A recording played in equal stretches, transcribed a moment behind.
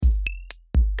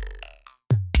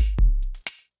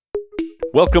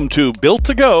Welcome to Built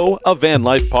to Go, a van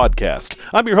life podcast.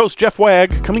 I'm your host, Jeff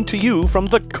Wagg, coming to you from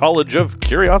the College of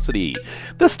Curiosity.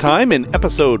 This time, in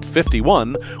episode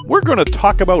 51, we're going to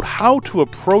talk about how to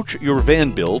approach your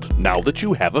van build now that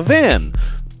you have a van.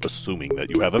 Assuming that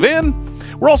you have a van.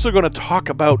 We're also going to talk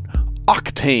about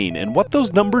octane and what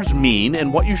those numbers mean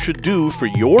and what you should do for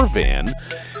your van.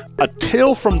 A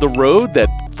tale from the road that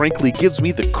frankly gives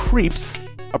me the creeps.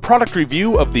 A product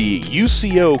review of the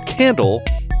UCO candle,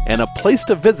 and a place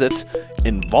to visit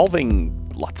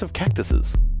involving lots of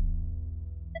cactuses.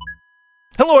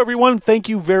 Hello everyone, thank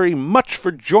you very much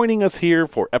for joining us here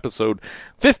for episode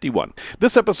 51.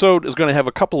 This episode is going to have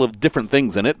a couple of different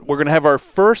things in it. We're going to have our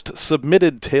first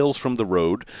submitted Tales from the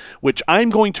Road, which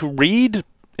I'm going to read,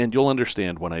 and you'll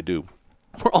understand when I do.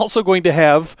 We're also going to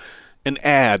have an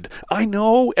ad. I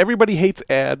know everybody hates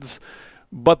ads,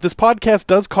 but this podcast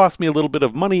does cost me a little bit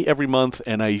of money every month,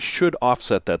 and I should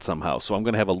offset that somehow. So I'm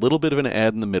going to have a little bit of an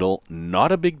ad in the middle.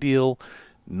 Not a big deal.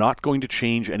 Not going to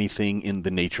change anything in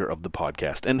the nature of the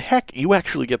podcast. And heck, you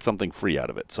actually get something free out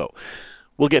of it. So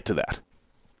we'll get to that.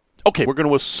 Okay, we're going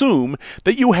to assume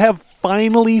that you have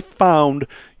finally found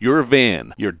your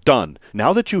van. You're done.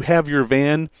 Now that you have your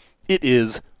van, it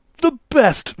is the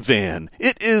best van.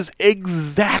 It is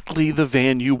exactly the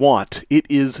van you want. It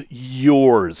is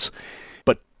yours.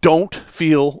 Don't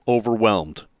feel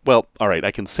overwhelmed. Well, all right,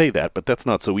 I can say that, but that's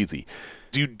not so easy.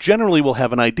 You generally will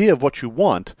have an idea of what you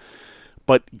want,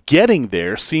 but getting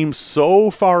there seems so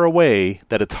far away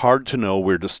that it's hard to know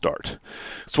where to start.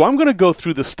 So I'm going to go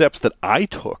through the steps that I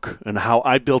took and how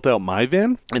I built out my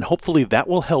van, and hopefully that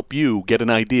will help you get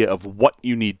an idea of what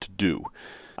you need to do.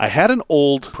 I had an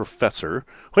old professor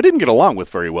who I didn't get along with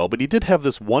very well, but he did have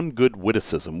this one good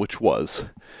witticism, which was,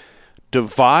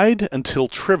 divide until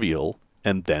trivial,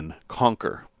 and then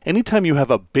conquer. Anytime you have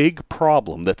a big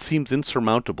problem that seems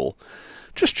insurmountable,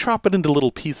 just chop it into little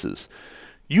pieces.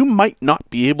 You might not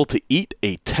be able to eat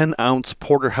a 10-ounce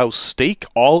porterhouse steak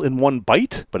all in one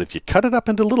bite, but if you cut it up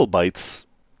into little bites,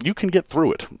 you can get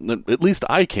through it. At least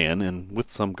I can, and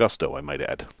with some gusto, I might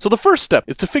add. So the first step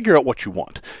is to figure out what you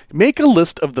want. Make a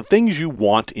list of the things you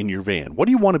want in your van. What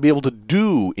do you want to be able to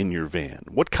do in your van?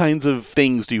 What kinds of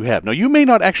things do you have? Now, you may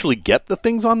not actually get the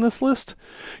things on this list.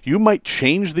 You might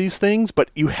change these things,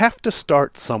 but you have to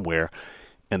start somewhere.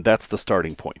 And that's the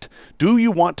starting point. Do you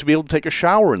want to be able to take a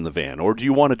shower in the van? Or do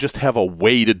you want to just have a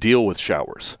way to deal with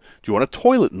showers? Do you want a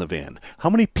toilet in the van? How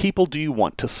many people do you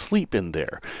want to sleep in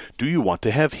there? Do you want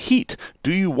to have heat?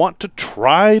 Do you want to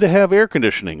try to have air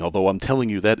conditioning? Although I'm telling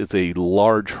you that is a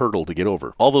large hurdle to get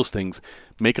over. All those things,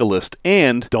 make a list.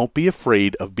 And don't be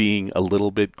afraid of being a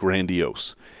little bit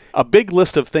grandiose. A big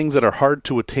list of things that are hard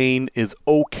to attain is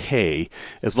okay,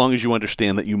 as long as you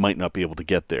understand that you might not be able to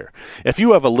get there. If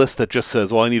you have a list that just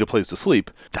says, well, I need a place to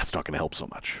sleep, that's not going to help so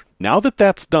much. Now that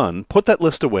that's done, put that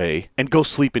list away and go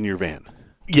sleep in your van.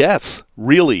 Yes,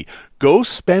 really, go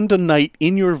spend a night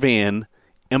in your van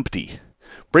empty.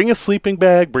 Bring a sleeping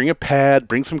bag, bring a pad,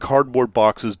 bring some cardboard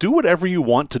boxes, do whatever you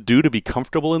want to do to be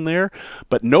comfortable in there,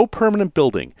 but no permanent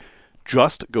building.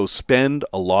 Just go spend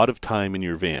a lot of time in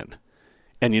your van.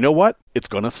 And you know what? It's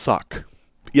going to suck.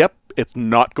 Yep, it's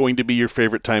not going to be your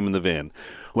favorite time in the van.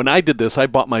 When I did this, I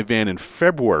bought my van in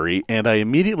February, and I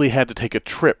immediately had to take a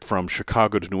trip from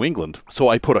Chicago to New England. So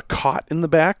I put a cot in the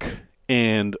back,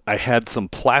 and I had some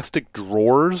plastic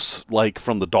drawers, like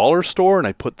from the dollar store, and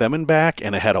I put them in back,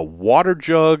 and I had a water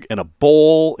jug and a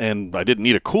bowl, and I didn't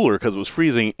need a cooler because it was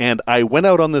freezing, and I went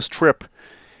out on this trip,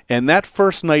 and that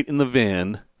first night in the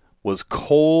van was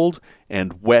cold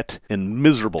and wet and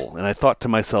miserable. And I thought to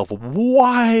myself,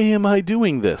 why am I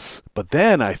doing this? But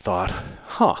then I thought,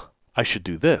 I should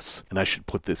do this, and I should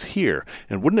put this here,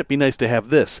 and wouldn't it be nice to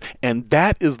have this? And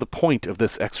that is the point of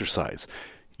this exercise.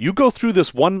 You go through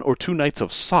this 1 or 2 nights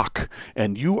of suck,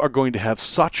 and you are going to have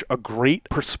such a great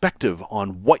perspective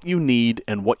on what you need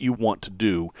and what you want to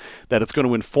do that it's going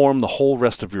to inform the whole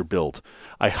rest of your build.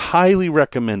 I highly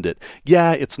recommend it.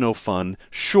 Yeah, it's no fun.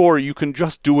 Sure, you can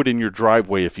just do it in your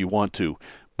driveway if you want to,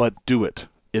 but do it.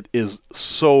 It is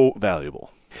so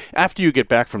valuable. After you get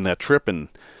back from that trip and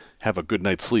have a good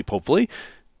night's sleep, hopefully,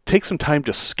 take some time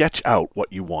to sketch out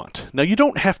what you want. Now, you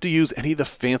don't have to use any of the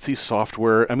fancy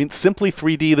software. I mean, Simply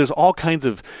 3D, there's all kinds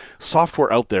of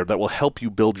software out there that will help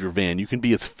you build your van. You can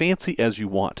be as fancy as you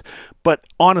want. But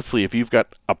honestly, if you've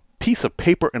got a piece of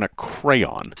paper and a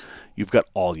crayon, you've got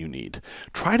all you need.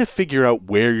 Try to figure out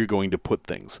where you're going to put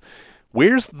things.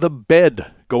 Where's the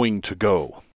bed going to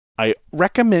go? I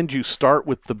recommend you start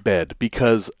with the bed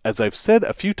because, as I've said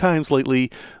a few times lately,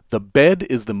 the bed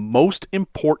is the most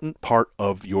important part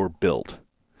of your build.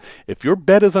 If your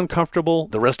bed is uncomfortable,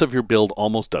 the rest of your build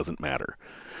almost doesn't matter.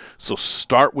 So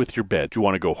start with your bed. Do you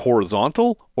want to go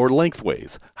horizontal or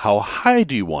lengthways? How high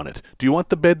do you want it? Do you want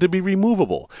the bed to be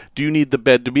removable? Do you need the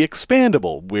bed to be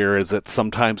expandable? Whereas it's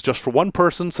sometimes just for one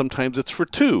person, sometimes it's for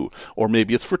two, or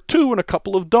maybe it's for two and a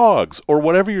couple of dogs, or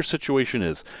whatever your situation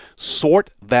is. Sort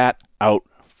that out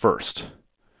first.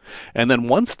 And then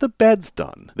once the bed's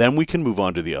done, then we can move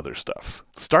on to the other stuff.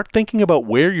 Start thinking about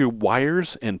where your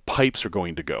wires and pipes are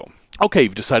going to go. Okay,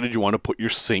 you've decided you want to put your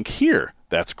sink here.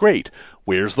 That's great.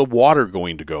 Where's the water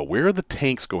going to go? Where are the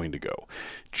tanks going to go?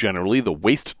 Generally, the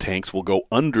waste tanks will go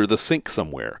under the sink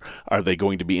somewhere. Are they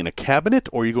going to be in a cabinet,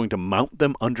 or are you going to mount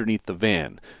them underneath the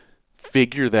van?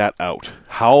 Figure that out.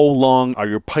 How long are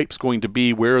your pipes going to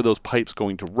be? Where are those pipes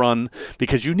going to run?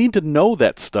 Because you need to know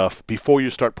that stuff before you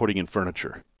start putting in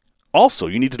furniture. Also,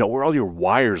 you need to know where all your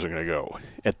wires are going to go.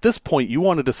 At this point, you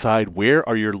want to decide where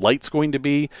are your lights going to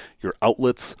be, your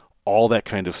outlets, all that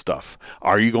kind of stuff.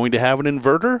 Are you going to have an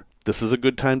inverter? This is a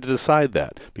good time to decide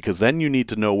that, because then you need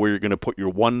to know where you're going to put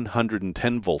your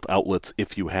 110-volt outlets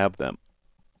if you have them.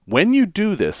 When you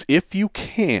do this, if you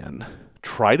can,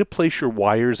 try to place your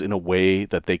wires in a way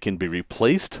that they can be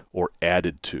replaced or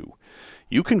added to.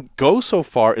 You can go so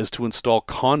far as to install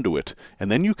conduit, and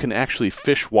then you can actually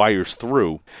fish wires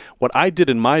through. What I did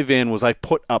in my van was I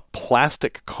put up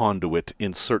plastic conduit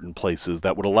in certain places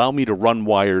that would allow me to run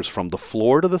wires from the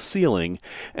floor to the ceiling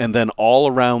and then all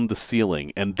around the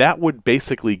ceiling, and that would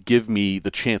basically give me the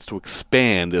chance to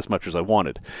expand as much as I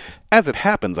wanted. As it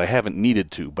happens, I haven't needed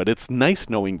to, but it's nice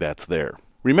knowing that's there.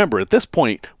 Remember, at this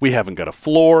point, we haven't got a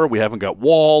floor, we haven't got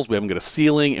walls, we haven't got a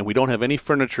ceiling, and we don't have any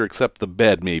furniture except the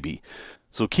bed, maybe.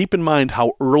 So keep in mind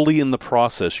how early in the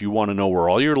process you want to know where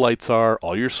all your lights are,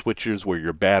 all your switches, where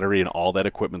your battery and all that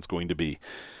equipment's going to be.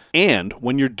 And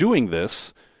when you're doing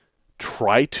this,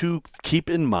 try to keep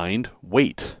in mind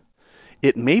weight.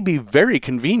 It may be very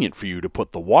convenient for you to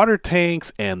put the water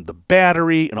tanks and the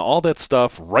battery and all that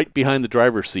stuff right behind the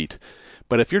driver's seat.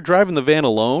 But if you're driving the van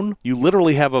alone, you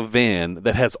literally have a van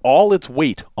that has all its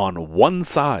weight on one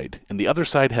side and the other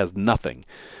side has nothing.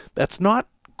 That's not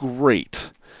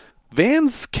great.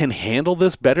 Vans can handle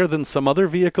this better than some other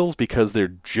vehicles because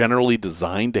they're generally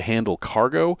designed to handle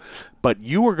cargo, but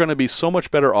you are going to be so much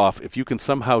better off if you can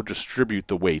somehow distribute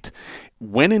the weight.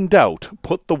 When in doubt,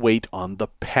 put the weight on the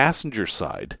passenger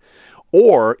side,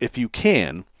 or if you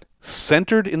can,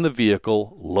 centered in the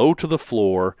vehicle, low to the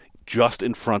floor, just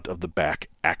in front of the back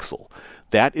axle.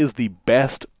 That is the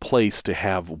best place to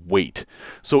have weight.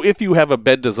 So if you have a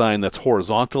bed design that's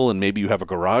horizontal and maybe you have a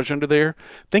garage under there,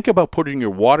 think about putting your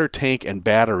water tank and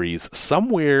batteries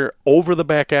somewhere over the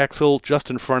back axle, just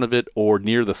in front of it, or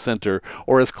near the center,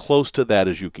 or as close to that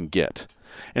as you can get.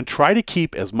 And try to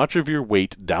keep as much of your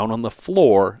weight down on the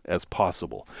floor as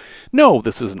possible. No,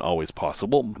 this isn't always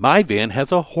possible. My van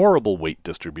has a horrible weight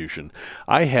distribution.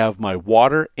 I have my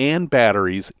water and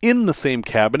batteries in the same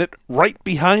cabinet right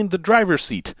behind the driver's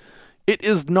seat. It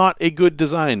is not a good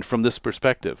design from this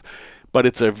perspective. But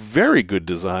it's a very good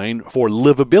design for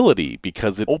livability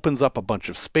because it opens up a bunch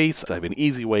of space. I have an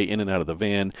easy way in and out of the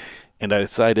van, and I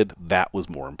decided that was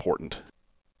more important.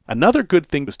 Another good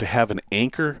thing is to have an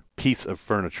anchor piece of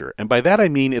furniture. And by that I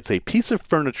mean it's a piece of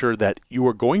furniture that you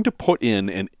are going to put in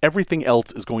and everything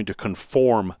else is going to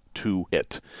conform to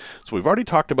it. So we've already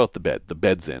talked about the bed. The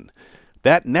bed's in.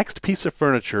 That next piece of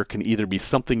furniture can either be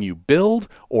something you build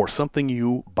or something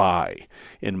you buy.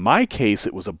 In my case,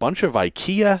 it was a bunch of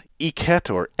IKEA,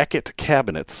 Eket, or Eket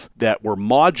cabinets that were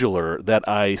modular that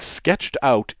I sketched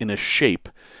out in a shape,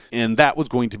 and that was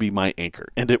going to be my anchor.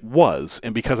 And it was,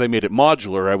 and because I made it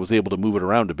modular, I was able to move it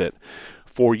around a bit.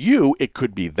 For you, it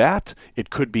could be that.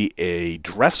 It could be a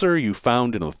dresser you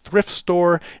found in a thrift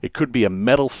store. It could be a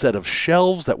metal set of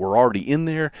shelves that were already in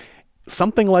there.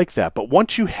 Something like that. But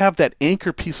once you have that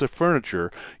anchor piece of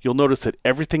furniture, you'll notice that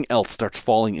everything else starts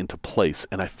falling into place,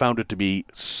 and I found it to be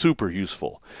super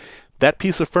useful. That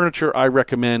piece of furniture I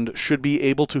recommend should be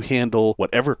able to handle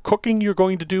whatever cooking you're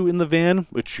going to do in the van,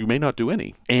 which you may not do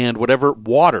any, and whatever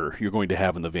water you're going to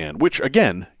have in the van, which,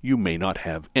 again, you may not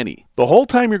have any. The whole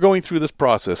time you're going through this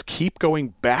process, keep going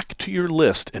back to your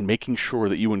list and making sure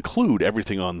that you include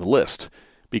everything on the list.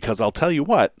 Because I'll tell you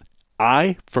what,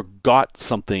 I forgot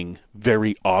something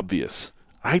very obvious.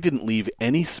 I didn't leave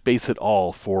any space at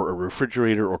all for a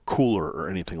refrigerator or cooler or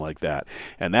anything like that.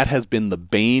 And that has been the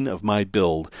bane of my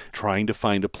build, trying to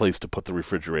find a place to put the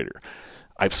refrigerator.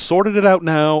 I've sorted it out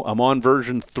now. I'm on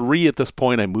version 3 at this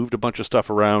point. I moved a bunch of stuff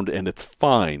around and it's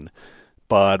fine.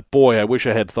 But boy, I wish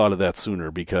I had thought of that sooner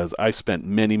because I spent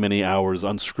many, many hours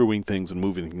unscrewing things and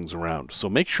moving things around. So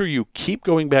make sure you keep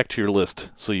going back to your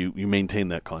list so you maintain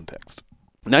that context.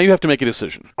 Now you have to make a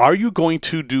decision. Are you going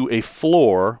to do a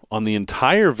floor on the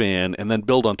entire van and then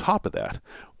build on top of that?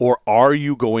 Or are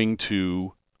you going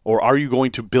to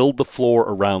build the floor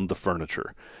around the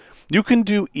furniture? You can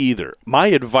do either. My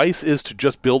advice is to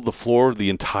just build the floor the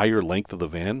entire length of the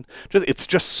van. It's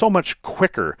just so much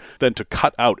quicker than to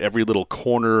cut out every little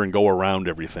corner and go around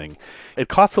everything. It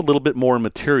costs a little bit more in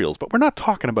materials, but we're not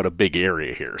talking about a big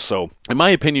area here. So, in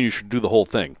my opinion, you should do the whole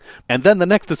thing. And then the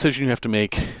next decision you have to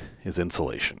make is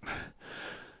insulation.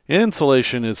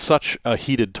 Insulation is such a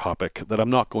heated topic that I'm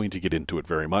not going to get into it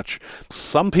very much.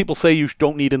 Some people say you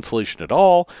don't need insulation at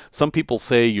all. Some people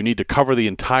say you need to cover the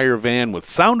entire van with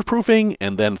soundproofing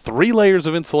and then 3 layers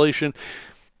of insulation.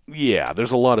 Yeah,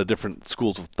 there's a lot of different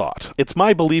schools of thought. It's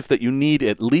my belief that you need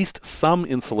at least some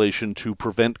insulation to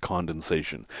prevent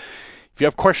condensation. If you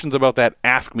have questions about that,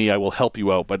 ask me. I will help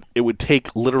you out, but it would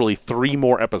take literally 3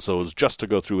 more episodes just to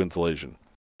go through insulation.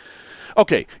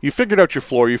 Okay, you figured out your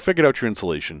floor, you figured out your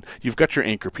insulation, you've got your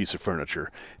anchor piece of furniture.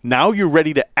 Now you're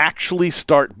ready to actually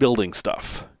start building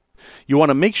stuff. You want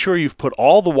to make sure you've put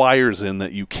all the wires in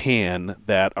that you can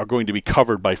that are going to be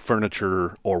covered by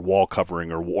furniture or wall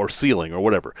covering or ceiling or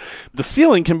whatever. The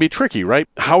ceiling can be tricky, right?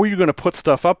 How are you going to put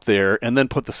stuff up there and then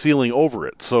put the ceiling over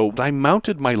it? So I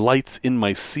mounted my lights in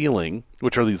my ceiling,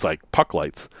 which are these like puck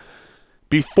lights,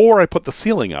 before I put the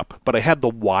ceiling up, but I had the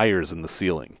wires in the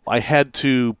ceiling. I had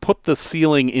to put the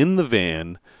ceiling in the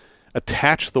van,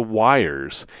 attach the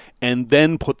wires, and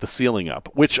then put the ceiling up,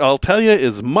 which I'll tell you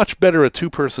is much better a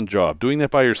 2-person job. Doing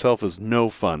that by yourself is no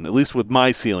fun, at least with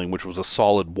my ceiling, which was a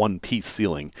solid 1-piece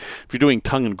ceiling. If you're doing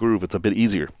tongue and groove, it's a bit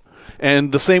easier.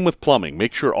 And the same with plumbing.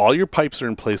 Make sure all your pipes are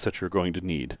in place that you're going to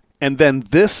need. And then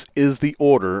this is the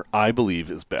order I believe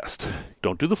is best.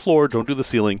 Don't do the floor, don't do the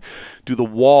ceiling, do the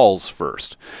walls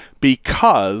first,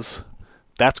 because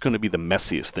that's going to be the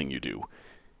messiest thing you do.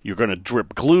 You're going to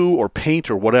drip glue or paint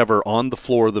or whatever on the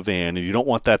floor of the van, and you don't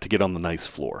want that to get on the nice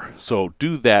floor. So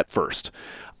do that first.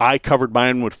 I covered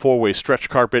mine with 4-way stretch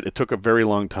carpet. It took a very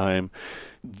long time.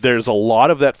 There's a lot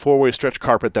of that 4-way stretch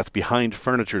carpet that's behind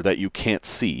furniture that you can't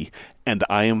see, and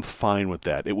I am fine with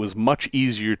that. It was much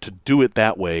easier to do it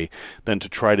that way than to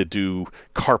try to do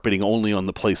carpeting only on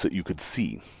the place that you could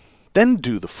see. Then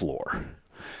do the floor.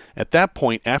 At that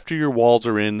point, after your walls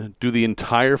are in, do the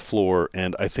entire floor,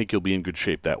 and I think you'll be in good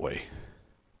shape that way.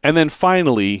 And then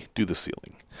finally, do the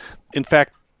ceiling. In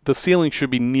fact, the ceiling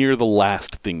should be near the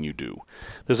last thing you do.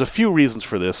 There's a few reasons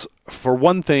for this. For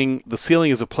one thing, the ceiling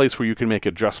is a place where you can make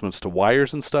adjustments to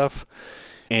wires and stuff.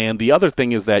 And the other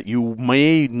thing is that you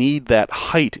may need that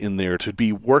height in there to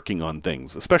be working on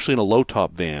things, especially in a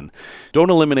low-top van. Don't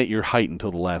eliminate your height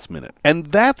until the last minute. And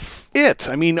that's it.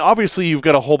 I mean, obviously, you've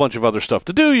got a whole bunch of other stuff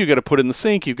to do. You've got to put in the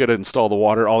sink. You've got to install the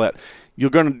water, all that. You're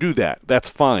going to do that. That's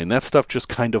fine. That stuff just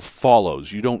kind of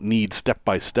follows. You don't need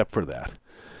step-by-step for that.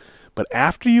 But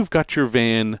after you've got your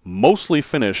van mostly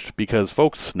finished, because,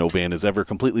 folks, no van is ever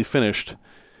completely finished,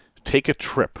 take a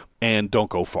trip and don't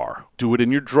go far. Do it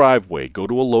in your driveway. Go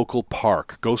to a local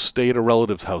park. Go stay at a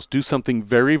relative's house. Do something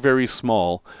very, very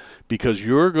small, because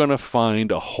you're going to find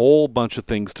a whole bunch of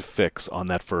things to fix on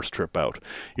that first trip out.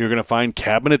 You're going to find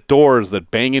cabinet doors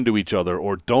that bang into each other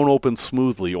or don't open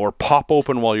smoothly or pop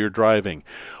open while you're driving.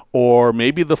 Or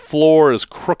maybe the floor is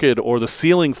crooked or the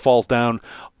ceiling falls down.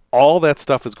 All that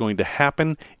stuff is going to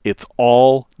happen. It's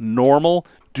all normal.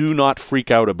 Do not freak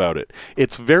out about it.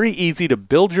 It's very easy to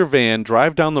build your van,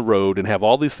 drive down the road, and have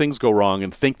all these things go wrong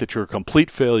and think that you're a complete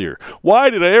failure. Why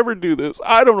did I ever do this?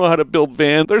 I don't know how to build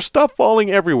vans. There's stuff falling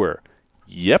everywhere.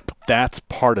 Yep, that's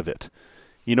part of it.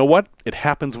 You know what? It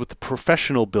happens with the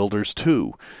professional builders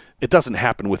too. It doesn't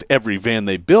happen with every van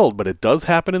they build, but it does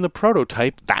happen in the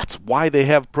prototype. That's why they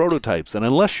have prototypes. And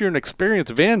unless you're an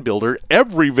experienced van builder,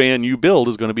 every van you build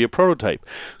is going to be a prototype.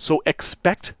 So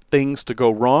expect things to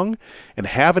go wrong and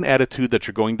have an attitude that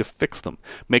you're going to fix them.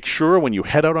 Make sure when you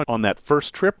head out on that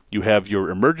first trip, you have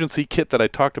your emergency kit that I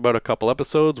talked about a couple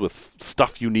episodes with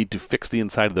stuff you need to fix the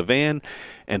inside of the van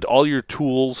and all your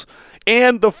tools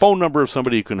and the phone number of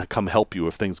somebody who can come help you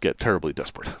if things get terribly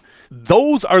desperate.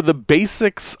 Those are the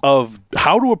basics of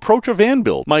how to approach a van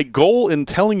build. My goal in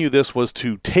telling you this was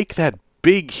to take that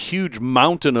big, huge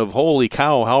mountain of holy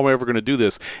cow, how am I ever going to do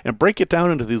this, and break it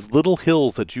down into these little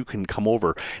hills that you can come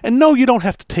over. And no, you don't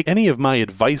have to take any of my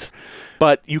advice,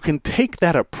 but you can take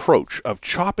that approach of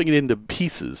chopping it into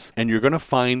pieces, and you're going to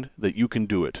find that you can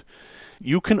do it.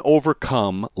 You can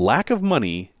overcome lack of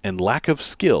money and lack of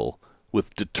skill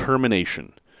with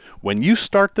determination. When you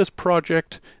start this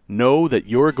project, know that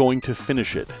you're going to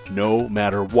finish it, no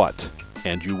matter what,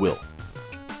 and you will.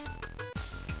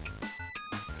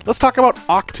 Let's talk about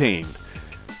octane.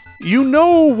 You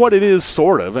know what it is,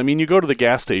 sort of. I mean, you go to the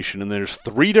gas station and there's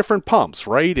 3 different pumps,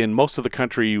 right? In most of the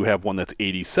country, you have one that's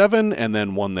 87, and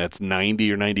then one that's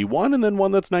 90 or 91, and then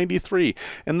one that's 93.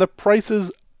 And the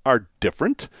prices are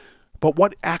different, but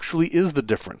what actually is the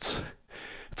difference?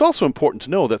 It's also important to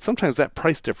know that sometimes that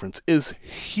price difference is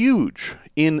huge.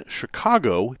 In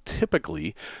Chicago,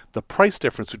 typically, the price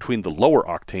difference between the lower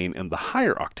octane and the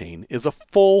higher octane is a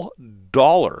full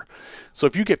 $1. So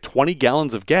if you get 20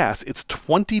 gallons of gas, it's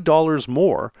 $20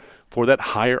 more for that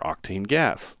higher octane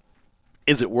gas.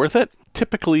 Is it worth it?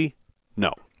 Typically,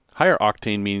 no. Higher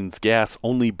octane means gas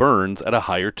only burns at a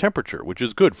higher temperature, which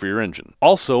is good for your engine.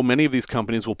 Also, many of these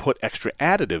companies will put extra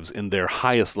additives in their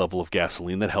highest level of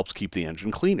gasoline that helps keep the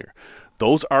engine cleaner.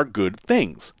 Those are good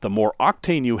things. The more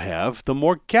octane you have, the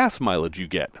more gas mileage you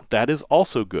get. That is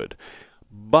also good.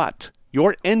 But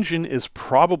your engine is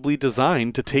probably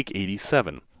designed to take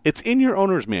 87. It's in your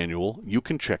owner's manual. You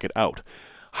can check it out.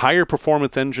 Higher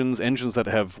performance engines that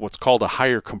have what's called a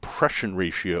higher compression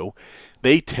ratio,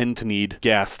 they tend to need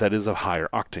gas that is of higher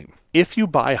octane. If you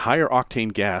buy higher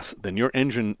octane gas than your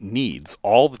engine needs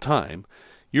all the time,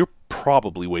 you're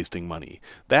probably wasting money.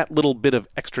 That little bit of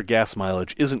extra gas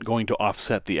mileage isn't going to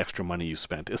offset the extra money you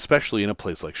spent, especially in a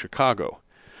place like Chicago.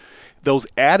 Those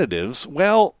additives,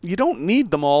 well, you don't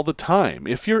need them all the time.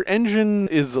 If your engine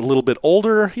is a little bit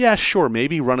older, yeah, sure,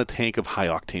 maybe run a tank of high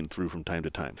octane through from time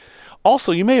to time.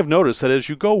 Also, you may have noticed that as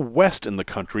you go west in the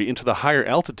country into the higher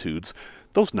altitudes,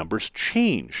 those numbers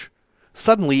change.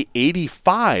 Suddenly,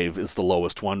 85 is the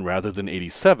lowest one rather than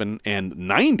 87, and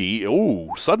 90,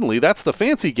 suddenly that's the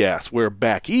fancy gas, where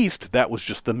back east, that was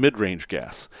just the mid-range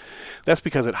gas. That's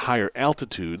because at higher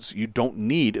altitudes, you don't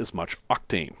need as much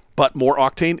octane. But more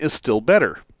octane is still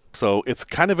better. So it's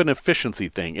kind of an efficiency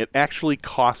thing. It actually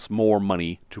costs more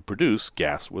money to produce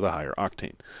gas with a higher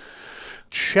octane.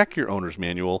 Check your owner's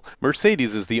manual.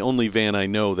 Mercedes is the only van I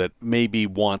know that maybe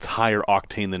wants higher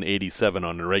octane than 87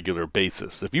 on a regular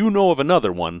basis. If you know of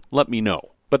another one, let me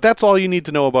know. But that's all you need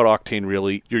to know about octane,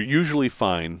 really. You're usually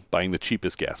fine buying the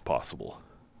cheapest gas possible.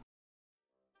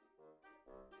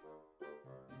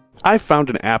 I've found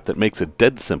an app that makes it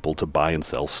dead simple to buy and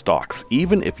sell stocks,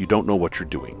 even if you don't know what you're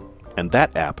doing. And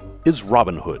that app is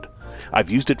Robinhood.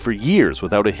 I've used it for years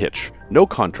without a hitch. No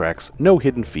contracts, no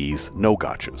hidden fees, no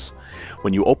gotchas.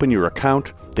 When you open your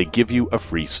account, they give you a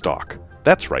free stock.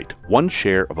 That's right, 1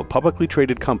 share of a publicly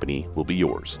traded company will be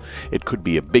yours. It could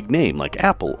be a big name like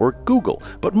Apple or Google,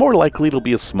 but more likely it'll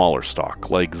be a smaller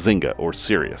stock like Zynga or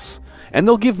Sirius. And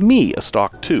they'll give me a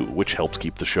stock too, which helps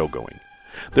keep the show going.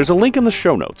 There's a link in the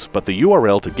show notes, but the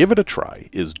URL to give it a try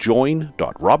is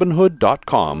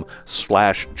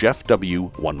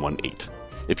join.robinhood.com/JeffW118.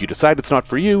 If you decide it's not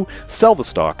for you, sell the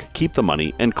stock, keep the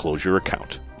money, and close your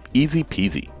account. Easy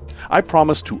peasy. I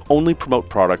promise to only promote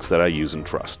products that I use and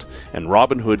trust, and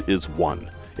Robinhood is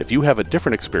one. If you have a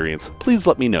different experience, please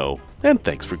let me know, and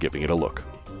thanks for giving it a look.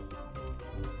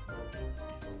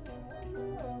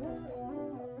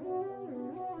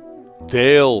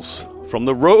 Tales from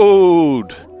the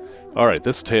road. All right,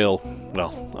 this tale,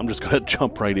 well, I'm just going to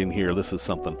jump right in here. This is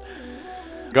something.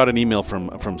 Got an email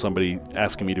from somebody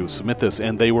asking me to submit this,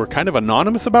 and they were kind of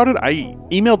anonymous about it. I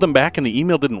emailed them back, and the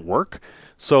email didn't work.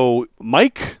 So,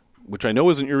 Mike, which I know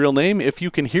isn't your real name, if you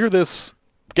can hear this,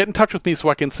 get in touch with me so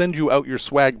I can send you out your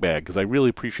swag bag, because I really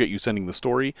appreciate you sending the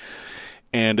story,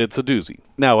 and it's a doozy.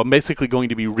 Now, I'm basically going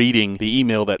to be reading the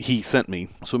email that he sent me,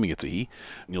 assuming it's a he,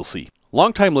 and you'll see.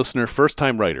 Long-time listener,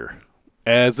 first-time writer.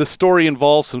 As this story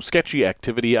involves some sketchy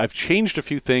activity, I've changed a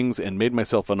few things and made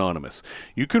myself anonymous.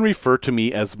 You can refer to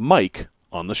me as Mike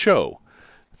on the show.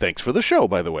 Thanks for the show,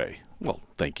 by the way. Well,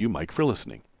 thank you, Mike, for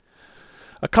listening.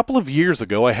 A couple of years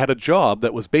ago, I had a job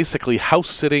that was basically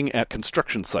house-sitting at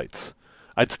construction sites.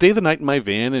 I'd stay the night in my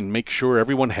van and make sure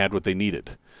everyone had what they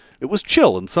needed. It was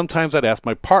chill, and sometimes I'd ask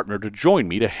my partner to join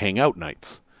me to hang out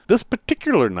nights. This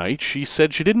particular night, she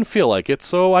said she didn't feel like it,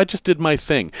 so I just did my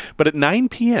thing. But at 9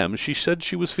 p.m., she said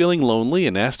she was feeling lonely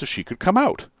and asked if she could come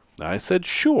out. I said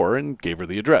sure and gave her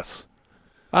the address.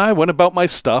 I went about my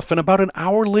stuff, and about an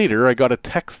hour later, I got a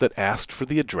text that asked for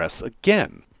the address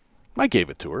again. I gave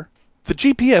it to her. The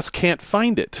GPS can't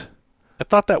find it. I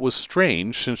thought that was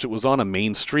strange, since it was on a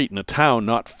main street in a town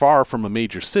not far from a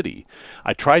major city.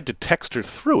 I tried to text her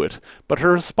through it, but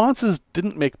her responses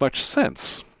didn't make much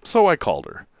sense, so I called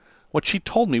her. What she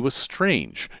told me was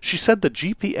strange. She said the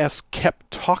GPS kept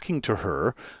talking to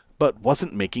her, but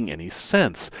wasn't making any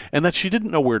sense, and that she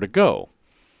didn't know where to go.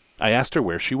 I asked her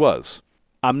where she was.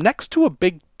 I'm next to a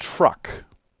big truck.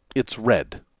 It's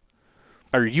red.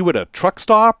 Are you at a truck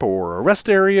stop or a rest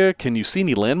area? Can you see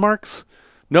any landmarks?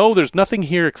 No, there's nothing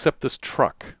here except this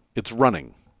truck. It's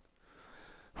running.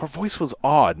 Her voice was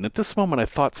odd, and at this moment I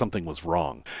thought something was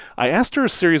wrong. I asked her a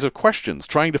series of questions,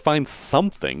 trying to find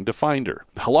something to find her.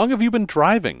 How long have you been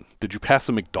driving? Did you pass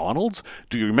a McDonald's?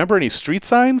 Do you remember any street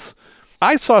signs?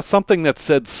 I saw something that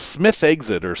said Smith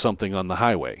Exit or something on the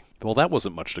highway. Well, that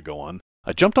wasn't much to go on.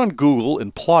 I jumped on Google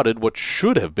and plotted what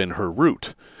should have been her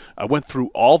route. I went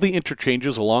through all the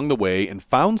interchanges along the way and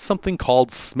found something called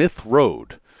Smith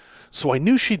Road. So I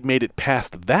knew she'd made it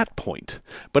past that point,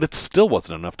 but it still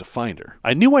wasn't enough to find her.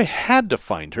 I knew I had to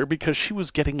find her because she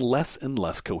was getting less and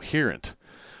less coherent.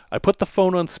 I put the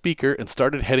phone on speaker and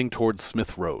started heading towards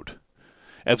Smith Road.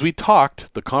 As we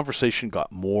talked, the conversation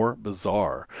got more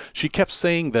bizarre. She kept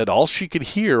saying that all she could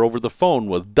hear over the phone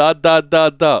was da da da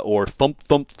da or thump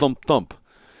thump thump thump.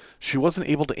 She wasn't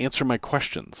able to answer my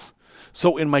questions.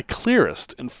 So in my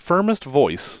clearest and firmest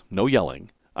voice, no yelling,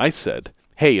 I said,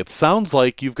 "Hey, it sounds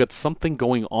like you've got something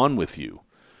going on with you.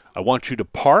 I want you to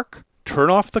park, turn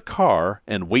off the car,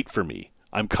 and wait for me.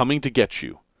 I'm coming to get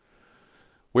you."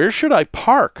 "Where should I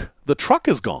park? The truck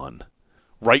is gone."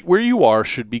 "Right where you are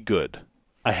should be good."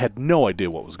 I had no idea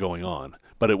what was going on,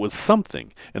 but it was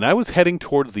something, and I was heading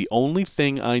towards the only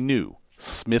thing I knew,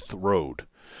 Smith Road.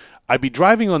 I'd be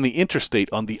driving on the interstate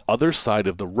on the other side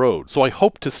of the road, so I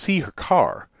hoped to see her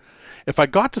car. If I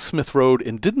got to Smith Road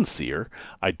and didn't see her,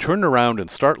 I'd turn around and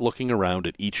start looking around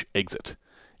at each exit.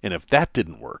 And if that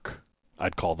didn't work,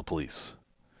 I'd call the police.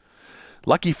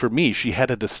 Lucky for me, she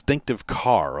had a distinctive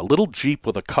car, a little Jeep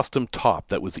with a custom top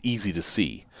that was easy to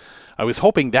see. I was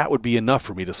hoping that would be enough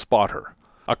for me to spot her.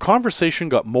 Our conversation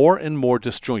got more and more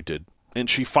disjointed, and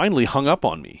she finally hung up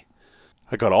on me.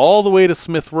 I got all the way to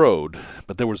Smith Road,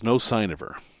 but there was no sign of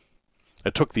her. I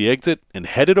took the exit and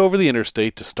headed over the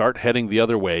interstate to start heading the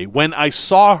other way when I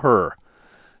saw her,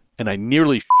 and I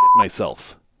nearly shit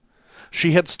myself.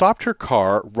 She had stopped her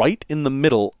car right in the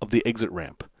middle of the exit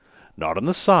ramp. Not on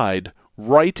the side,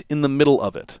 right in the middle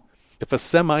of it. If a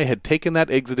semi had taken that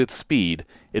exit at speed,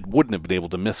 it wouldn't have been able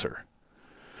to miss her.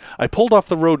 I pulled off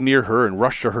the road near her and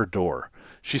rushed to her door.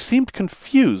 She seemed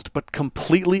confused, but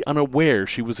completely unaware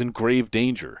she was in grave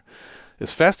danger.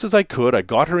 As fast as I could, I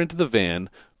got her into the van,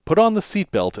 put on the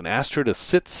seatbelt, and asked her to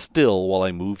sit still while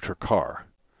I moved her car.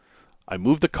 I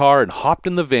moved the car and hopped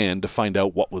in the van to find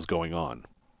out what was going on.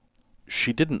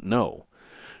 She didn't know.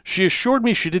 She assured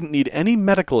me she didn't need any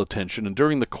medical attention, and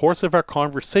during the course of our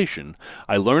conversation,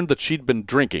 I learned that she'd been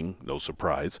drinking, no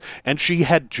surprise, and she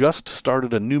had just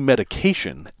started a new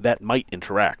medication that might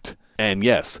interact. And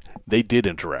yes, they did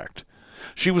interact.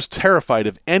 She was terrified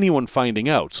of anyone finding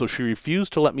out, so she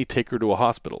refused to let me take her to a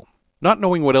hospital. Not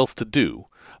knowing what else to do,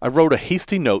 I wrote a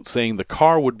hasty note saying the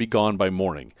car would be gone by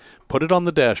morning, put it on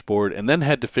the dashboard, and then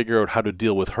had to figure out how to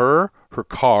deal with her, her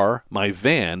car, my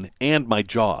van, and my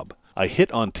job. I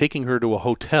hit on taking her to a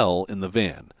hotel in the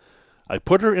van. I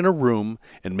put her in a room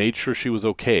and made sure she was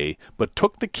okay, but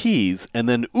took the keys and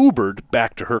then Ubered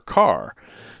back to her car.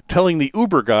 Telling the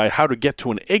Uber guy how to get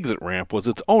to an exit ramp was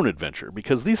its own adventure,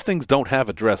 because these things don't have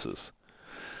addresses.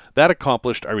 That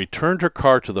accomplished, I returned her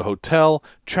car to the hotel,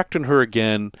 checked on her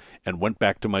again, and went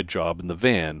back to my job in the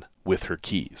van with her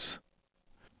keys.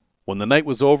 When the night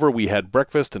was over, we had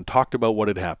breakfast and talked about what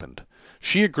had happened.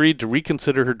 She agreed to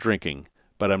reconsider her drinking,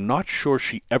 but I'm not sure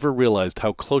she ever realized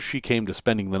how close she came to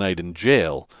spending the night in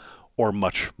jail, or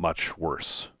much, much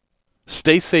worse.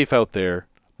 Stay safe out there,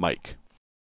 Mike.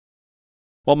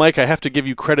 Well, Mike, I have to give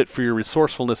you credit for your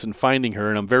resourcefulness in finding her,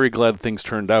 and I'm very glad things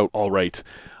turned out all right.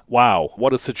 Wow,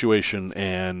 what a situation,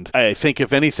 and I think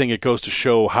if anything it goes to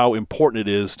show how important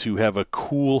it is to have a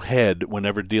cool head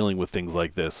whenever dealing with things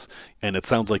like this, and it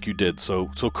sounds like you did, so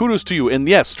kudos to you. And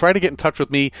yes, try to get in touch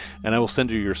with me, and I will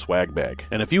send you your swag bag.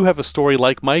 And if you have a story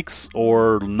like Mike's,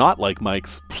 or not like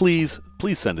Mike's, please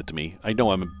send it to me. I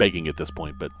know I'm begging at this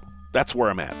point, but that's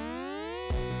where I'm at.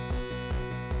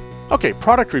 Okay,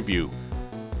 product review.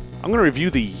 I'm going to review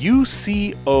the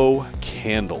UCO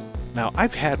candle. Now,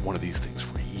 I've had one of these things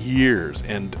for years,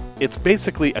 and it's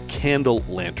basically a candle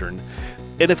lantern,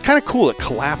 and it's kind of cool. It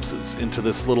collapses into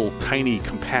this little tiny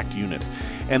compact unit,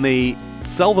 and they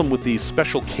sell them with these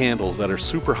special candles that are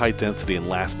super high density and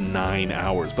last 9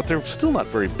 hours, but they're still not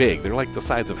very big. They're like the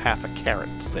size of half a carrot,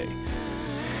 say.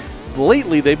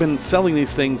 Lately, they've been selling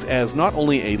these things as not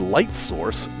only a light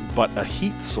source, but a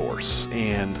heat source,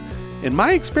 and in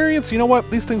my experience, you know what?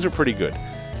 These things are pretty good.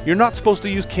 You're not supposed to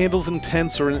use candles in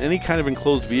tents or in any kind of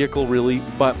enclosed vehicle, really,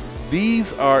 but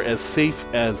these are as safe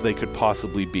as they could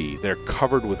possibly be. They're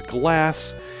covered with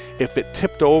glass. If it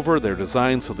tipped over, they're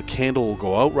designed so the candle will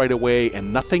go out right away,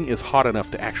 and nothing is hot enough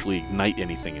to actually ignite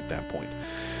anything at that point.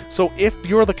 So if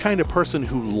you're the kind of person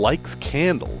who likes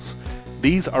candles,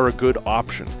 these are a good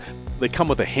option. They come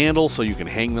with a handle so you can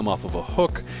hang them off of a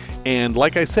hook, and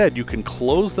like I said, you can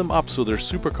close them up so they're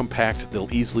super compact,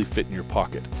 they'll easily fit in your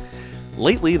pocket.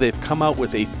 Lately, they've come out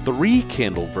with a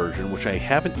 3-candle version, which I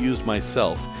haven't used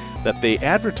myself, that they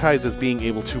advertise as being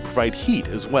able to provide heat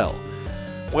as well.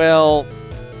 Well,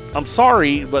 I'm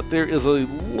sorry, but there is a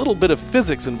little bit of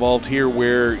physics involved here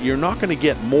where you're not going to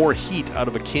get more heat out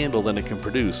of a candle than it can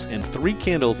produce, and 3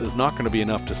 candles is not going to be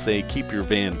enough to, say, keep your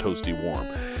van toasty warm.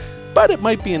 But it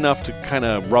might be enough to kind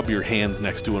of rub your hands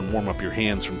next to and warm up your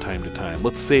hands from time to time.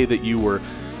 Let's say that you were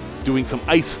doing some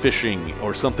ice fishing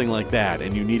or something like that,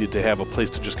 and you needed to have a place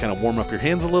to just kind of warm up your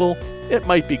hands a little. It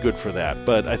might be good for that,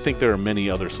 but I think there are many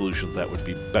other solutions that would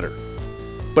be better.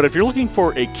 But if you're looking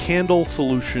for a candle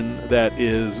solution that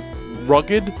is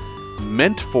rugged,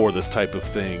 meant for this type of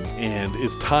thing, and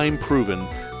is time proven,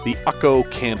 the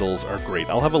UCO candles are great.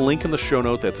 I'll have a link in the show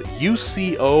note. That's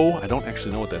UCO. I don't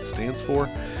actually know what that stands for.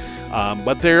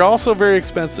 But they're also very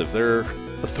expensive. The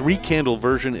 3-candle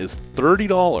version is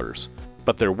 $30,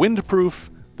 but they're windproof,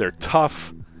 they're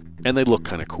tough, and they look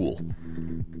kind of cool.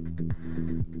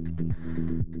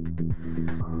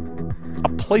 A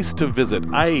place to visit.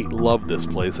 I love this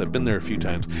place. I've been there a few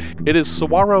times. It is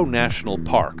Saguaro National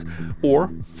Park, or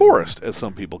forest as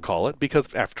some people call it,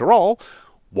 because after all,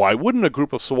 why wouldn't a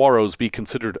group of saguaros be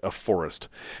considered a forest?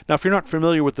 Now, if you're not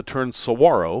familiar with the term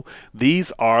saguaro,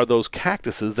 these are those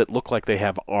cactuses that look like they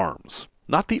have arms.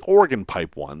 Not the organ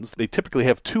pipe ones. They typically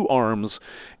have 2 arms,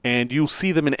 and you'll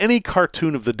see them in any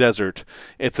cartoon of the desert.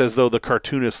 It's as though the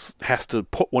cartoonist has to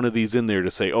put one of these in there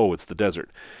to say, oh, it's the desert.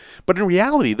 But in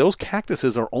reality, those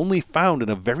cactuses are only found in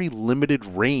a very limited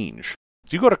range.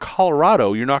 If you go to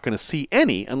Colorado, you're not going to see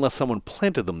any unless someone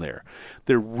planted them there.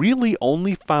 They're really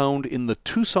only found in the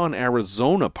Tucson,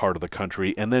 Arizona part of the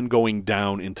country and then going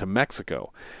down into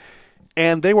Mexico.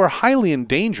 And they were highly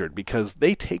endangered because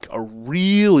they take a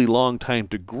really long time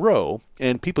to grow,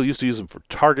 and people used to use them for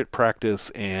target practice,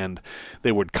 and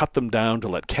they would cut them down to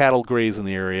let cattle graze in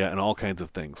the area and all kinds of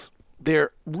things.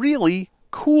 They're really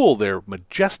cool. They're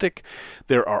majestic.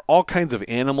 There are all kinds of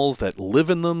animals that live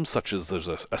in them, such as there's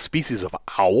a species of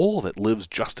owl that lives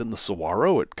just in the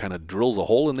saguaro. It kind of drills a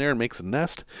hole in there and makes a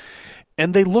nest.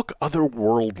 And they look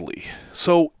otherworldly.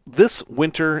 So this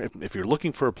winter, if you're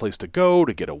looking for a place to go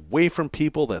to get away from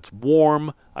people that's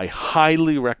warm, I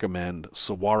highly recommend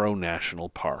Saguaro National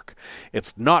Park.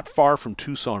 It's not far from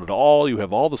Tucson at all. You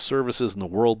have all the services in the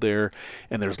world there,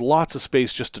 and there's lots of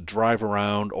space just to drive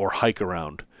around or hike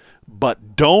around.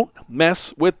 But don't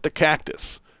mess with the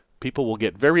cactus. People will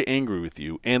get very angry with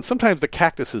you, and sometimes the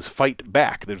cactuses fight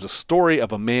back. There's a story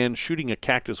of a man shooting a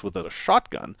cactus with a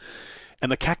shotgun,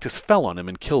 and the cactus fell on him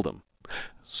and killed him.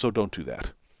 So don't do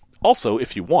that. Also,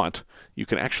 if you want, you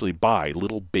can actually buy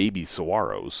little baby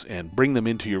saguaros and bring them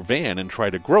into your van and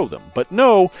try to grow them. But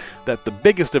know that the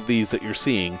biggest of these that you're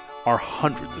seeing are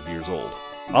hundreds of years old.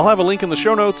 I'll have a link in the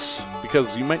show notes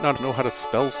because you might not know how to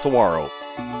spell saguaro.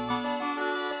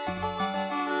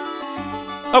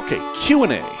 Okay,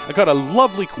 Q&A. I got a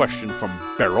lovely question from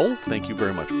Beryl. Thank you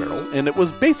very much, Beryl. And it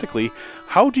was basically,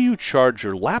 how do you charge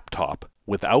your laptop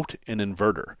without an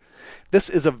inverter? This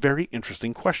is a very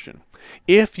interesting question.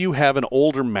 If you have an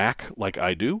older Mac like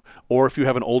I do, or if you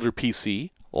have an older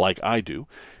PC like I do,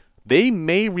 they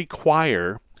may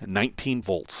require 19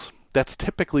 volts. That's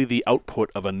typically the output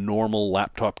of a normal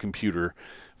laptop computer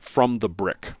from the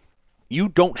brick. You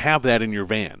don't have that in your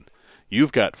van.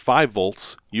 You've got 5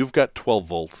 volts, you've got 12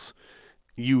 volts,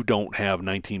 you don't have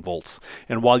 19 volts.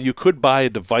 And while you could buy a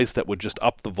device that would just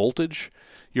up the voltage,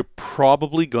 you're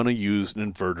probably going to use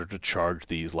an inverter to charge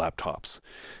these laptops.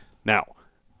 Now,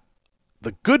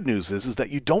 the good news is that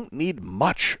you don't need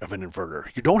much of an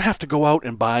inverter. You don't have to go out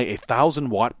and buy a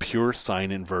 1,000-watt pure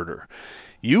sine inverter.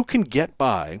 You can get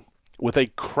by with a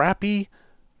crappy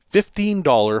 $15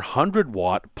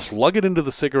 100-watt, plug it into the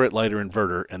cigarette lighter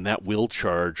inverter, and that will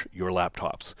charge your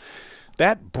laptops.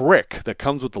 That brick that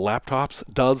comes with the laptops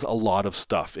does a lot of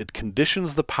stuff. It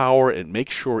conditions the power, it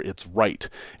makes sure it's right.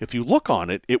 If you look on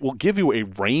it, it will give you a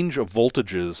range of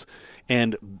voltages,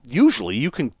 and usually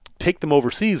you can take them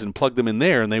overseas and plug them in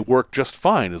there, and they work just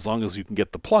fine as long as you can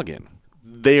get the plug in.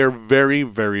 They are very,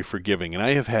 very forgiving, and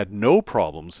I have had no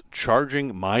problems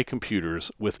charging my computers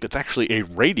with, it's actually a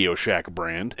Radio Shack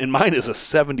brand, and mine is a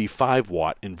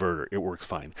 75-watt inverter. It works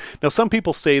fine. Now, some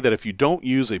people say that if you don't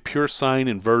use a pure sine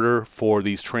inverter for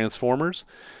these transformers,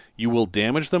 you will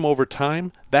damage them over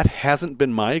time. That hasn't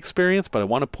been my experience, but I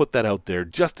want to put that out there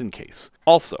just in case.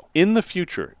 Also, in the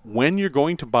future, when you're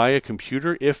going to buy a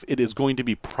computer, if it is going to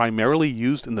be primarily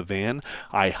used in the van,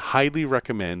 I highly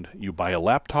recommend you buy a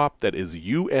laptop that is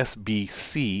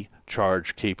USB-C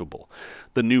charge capable.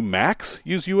 The new Macs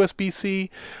use USB-C.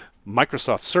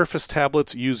 Microsoft Surface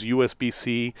tablets use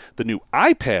USB-C. The new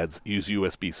iPads use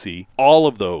USB-C. All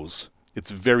of those,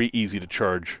 it's very easy to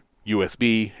charge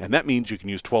USB, and that means you can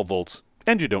use 12 volts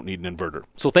and you don't need an inverter.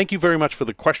 So thank you very much for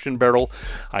the question, Beryl.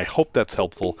 I hope that's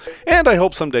helpful, and I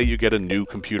hope someday you get a new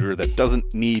computer that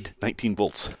doesn't need 19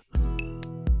 volts.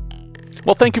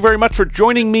 Well, thank you very much for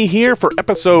joining me here for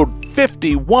episode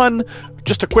 51.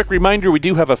 Just a quick reminder, we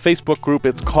do have a Facebook group.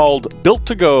 It's called Built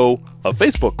to Go, a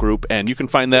Facebook group, and you can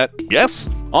find that,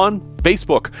 yes, on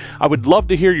Facebook. I would love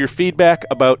to hear your feedback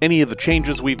about any of the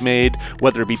changes we've made,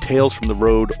 whether it be Tales from the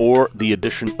Road or the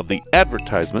addition of the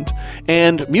advertisement.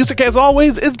 And music, as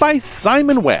always, is by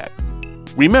Simon Wagg.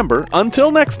 Remember,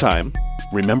 until next time,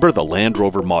 remember the Land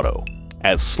Rover motto: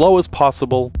 as slow as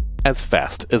possible, as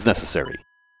fast as necessary.